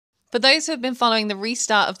For those who have been following the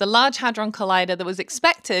restart of the Large Hadron Collider that was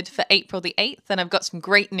expected for April the 8th, then I've got some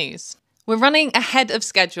great news. We're running ahead of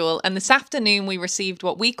schedule, and this afternoon we received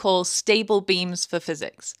what we call stable beams for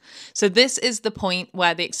physics. So this is the point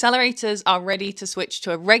where the accelerators are ready to switch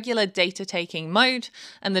to a regular data-taking mode,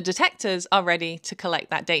 and the detectors are ready to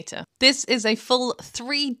collect that data. This is a full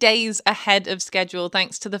 3 days ahead of schedule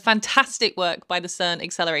thanks to the fantastic work by the CERN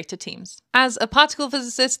accelerator teams. As a particle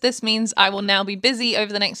physicist, this means I will now be busy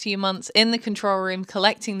over the next few months in the control room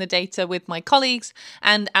collecting the data with my colleagues,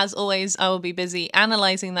 and as always, I will be busy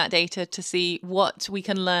analysing that data to see what we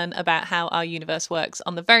can learn about how our universe works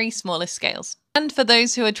on the very smallest scales. And for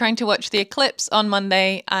those who are trying to watch the eclipse on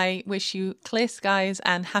Monday, I wish you clear skies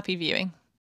and happy viewing.